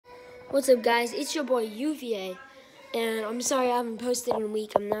What's up, guys? It's your boy UVA, and I'm sorry I haven't posted in a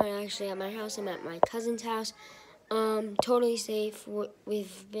week. I'm not actually at my house. I'm at my cousin's house. Totally safe.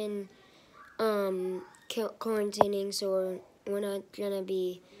 We've been quarantining, so we're not gonna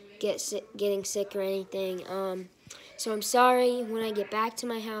be getting sick or anything. So I'm sorry. When I get back to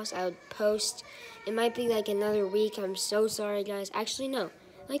my house, I'll post. It might be like another week. I'm so sorry, guys. Actually, no,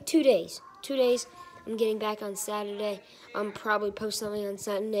 like 2 days. 2 days. I'm getting back on Saturday. I'm probably post something on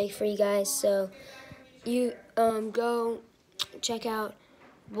Sunday for you guys. So you go check out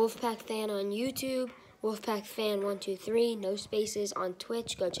Wolfpack Fan on YouTube. Wolfpack Fan 123, no spaces on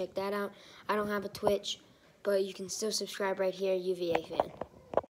Twitch. Go check that out. I don't have a Twitch, but you can still subscribe right here, UVA Fan.